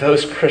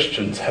those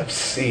Christians have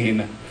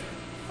seen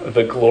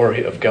the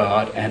glory of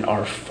God and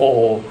are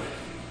full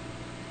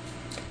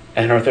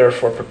and are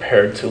therefore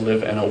prepared to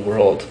live in a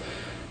world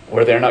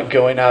where they're not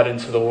going out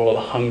into the world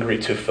hungry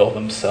to fill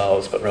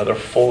themselves, but rather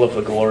full of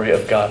the glory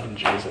of God and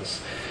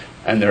Jesus,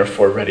 and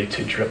therefore ready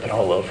to drip it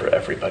all over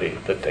everybody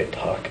that they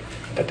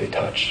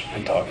touch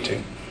and talk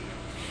to.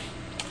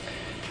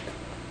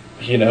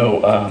 You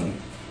know,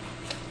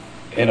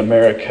 in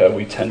America,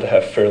 we tend to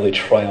have fairly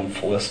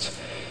triumphalist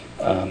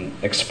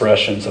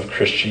expressions of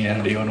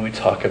Christianity when we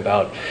talk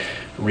about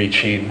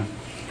reaching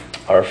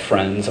our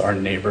friends, our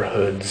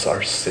neighborhoods,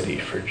 our city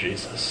for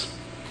Jesus.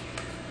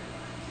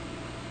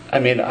 I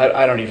mean,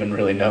 I don't even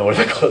really know where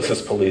the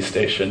closest police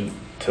station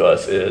to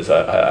us is.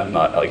 I'm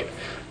not like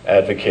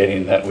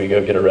advocating that we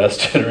go get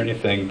arrested or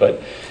anything,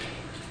 but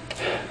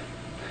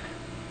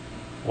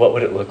what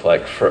would it look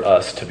like for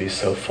us to be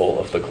so full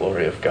of the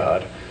glory of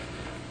God?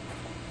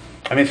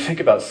 I mean, think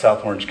about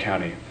South Orange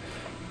County.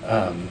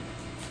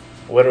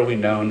 What are we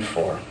known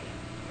for?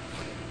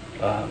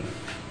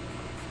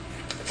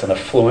 It's an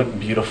affluent,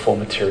 beautiful,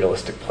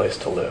 materialistic place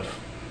to live.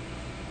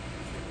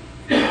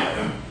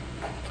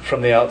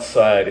 From the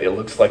outside, it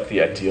looks like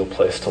the ideal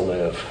place to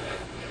live.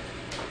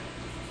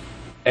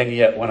 And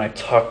yet, when I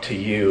talk to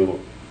you,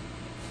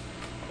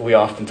 we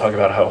often talk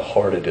about how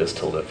hard it is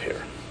to live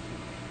here.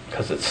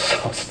 Because it's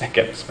so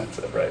stinking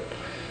expensive, right?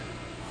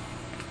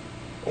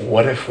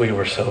 What if we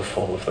were so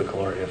full of the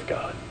glory of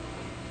God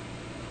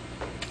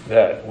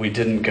that we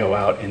didn't go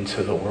out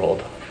into the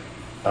world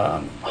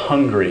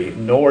hungry,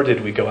 nor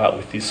did we go out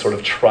with these sort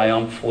of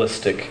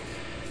triumphalistic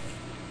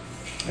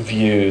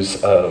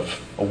views of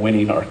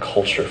winning our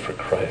culture for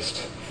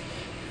Christ,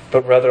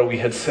 but rather we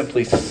had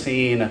simply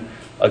seen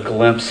a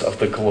glimpse of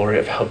the glory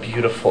of how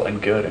beautiful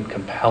and good and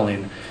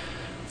compelling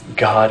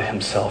God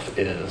himself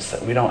is,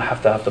 that we don't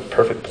have to have the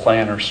perfect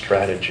plan or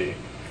strategy,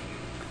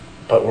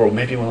 but we're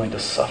maybe willing to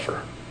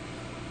suffer.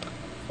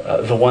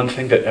 The one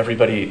thing that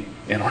everybody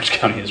in Orange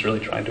County is really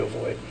trying to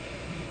avoid.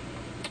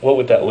 What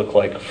would that look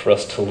like for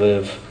us to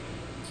live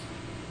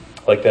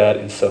like that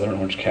in Southern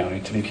Orange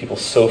County, to be people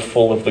so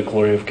full of the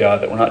glory of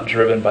God that we're not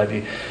driven by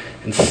the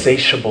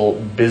insatiable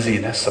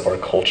busyness of our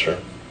culture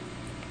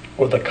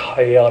or the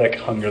chaotic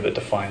hunger that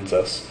defines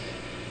us?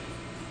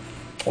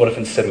 What if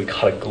instead we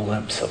caught a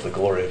glimpse of the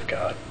glory of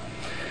God?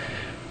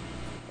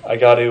 I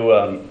got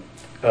to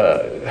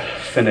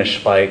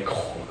finish by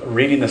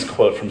reading this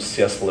quote from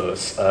C.S.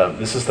 Lewis.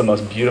 This is the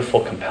most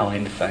beautiful,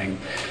 compelling thing.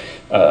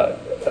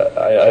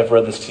 I've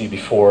read this to you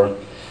before.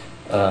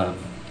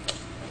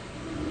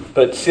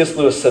 But C.S.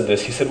 Lewis said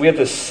this. He said, "We have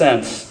this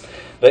sense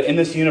that in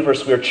this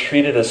universe we are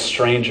treated as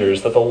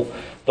strangers, that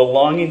the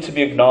longing to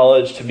be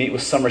acknowledged, to meet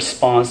with some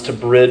response, to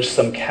bridge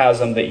some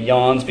chasm that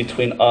yawns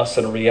between us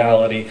and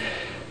reality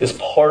is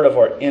part of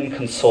our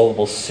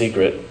inconsolable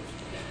secret.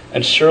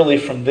 And surely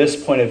from this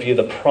point of view,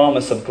 the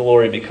promise of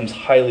glory becomes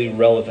highly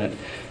relevant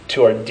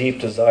to our deep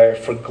desire,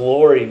 for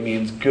glory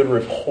means good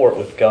report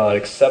with God,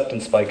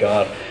 acceptance by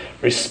God,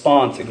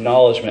 response,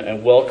 acknowledgement,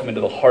 and welcome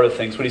into the heart of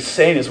things." What he's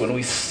saying is when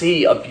we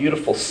see a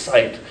beautiful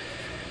sight,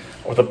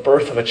 or the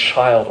birth of a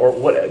child, or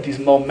what these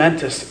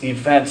momentous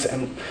events,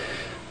 and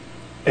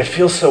it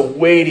feels so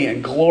weighty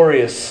and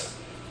glorious,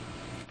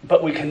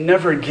 but we can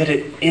never get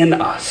it in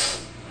us.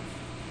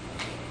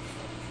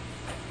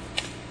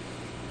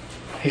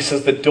 He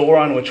says the door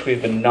on which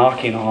we've been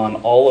knocking on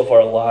all of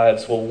our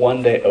lives will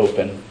one day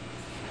open.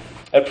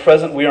 At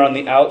present, we are on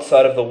the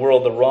outside of the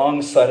world, the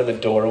wrong side of the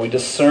door. We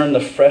discern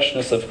the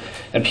freshness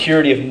and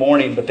purity of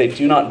morning, but they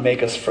do not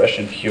make us fresh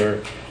and pure.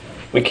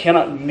 We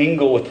cannot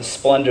mingle with the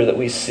splendor that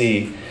we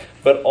see,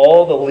 but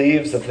all the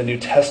leaves of the New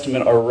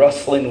Testament are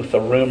rustling with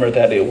the rumor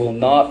that it will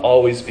not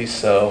always be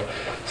so.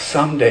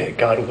 Someday,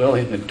 God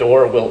willing, the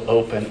door will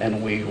open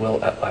and we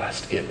will at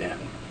last get in.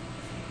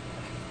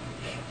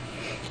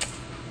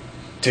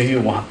 Do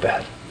you want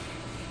that?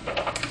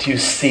 Do you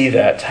see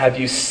that? Have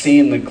you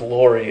seen the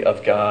glory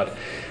of God?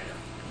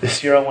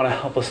 This year I want to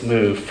help us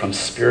move from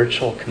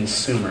spiritual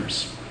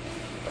consumers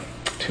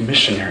to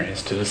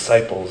missionaries, to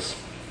disciples,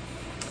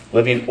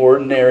 living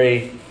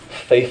ordinary,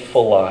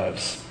 faithful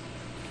lives.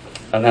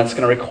 And that's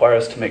going to require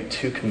us to make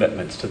two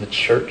commitments to the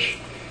church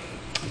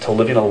and to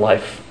living a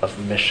life of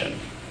mission.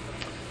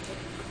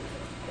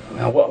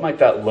 Now, what might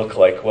that look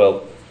like?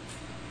 Well,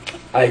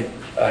 I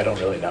don't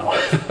really know.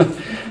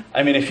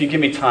 I mean, if you give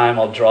me time,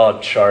 I'll draw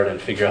a chart and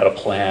figure out a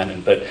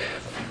plan. But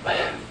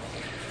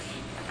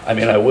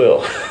I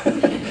will.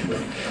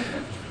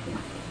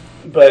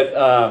 But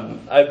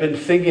I've been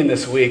thinking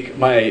this week,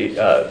 my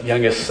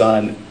youngest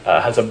son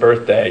has a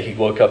birthday. He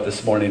woke up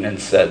this morning and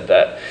said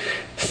that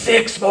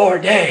 6 more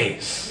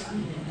days.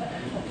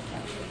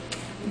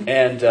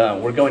 And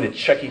we're going to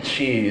Chuck E.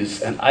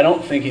 Cheese. And I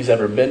don't think he's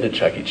ever been to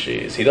Chuck E.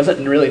 Cheese. He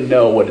doesn't really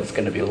know what it's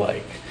going to be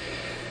like.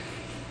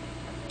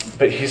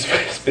 But he's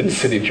been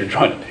sitting here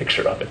drawing a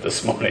picture of it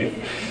this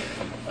morning.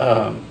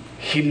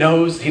 He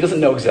doesn't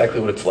know exactly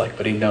what it's like,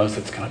 but he knows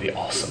it's going to be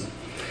awesome.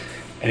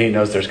 And he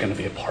knows there's going to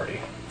be a party.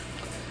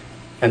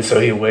 And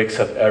so he wakes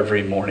up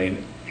every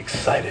morning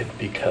excited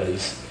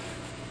because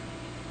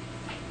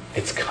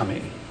it's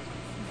coming.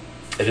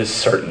 It is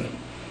certain.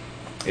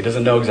 He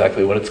doesn't know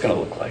exactly what it's going to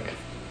look like,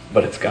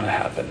 but it's going to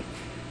happen.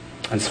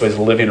 And so he's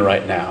living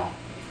right now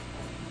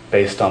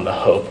based on the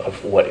hope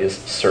of what is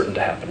certain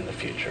to happen in the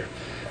future.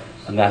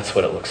 And that's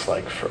what it looks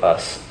like for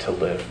us to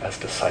live as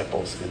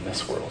disciples in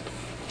this world.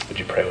 Would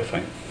you pray with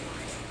me?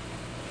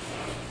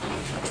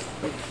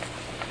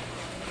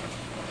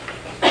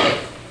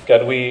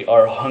 God, we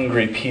are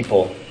hungry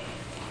people.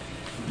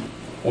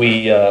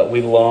 We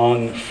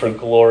long for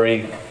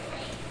glory,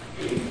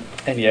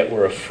 and yet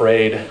we're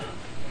afraid.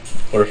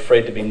 We're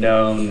afraid to be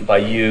known by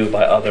you,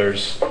 by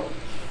others,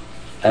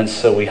 and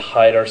so we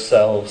hide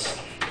ourselves.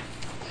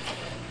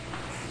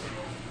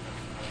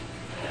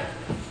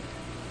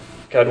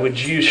 God, would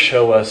you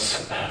show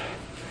us?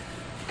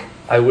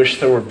 I wish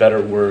there were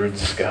better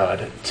words,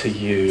 God, to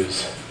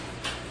use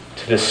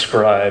to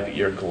describe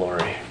your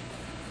glory.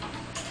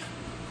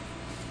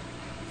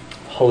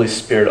 Holy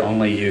Spirit,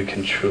 only you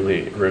can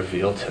truly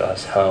reveal to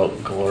us how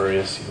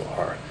glorious you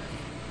are.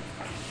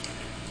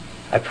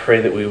 I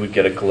pray that we would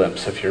get a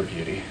glimpse of your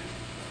beauty,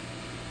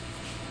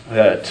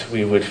 that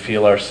we would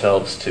feel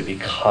ourselves to be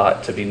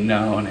caught, to be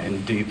known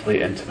in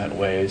deeply intimate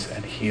ways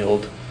and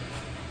healed,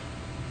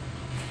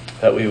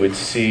 that we would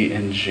see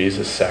in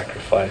Jesus'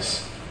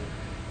 sacrifice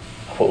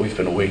what we've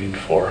been waiting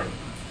for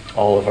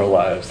all of our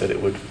lives, that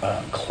it would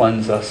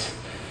cleanse us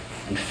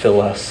and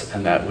fill us,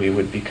 and that we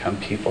would become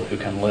people who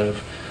can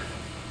live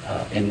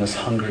in this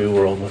hungry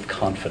world with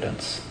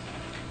confidence,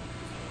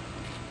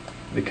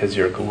 because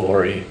your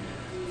glory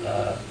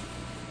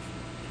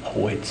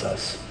awaits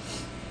us.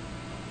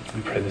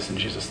 We pray this in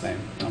Jesus' name.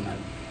 Amen.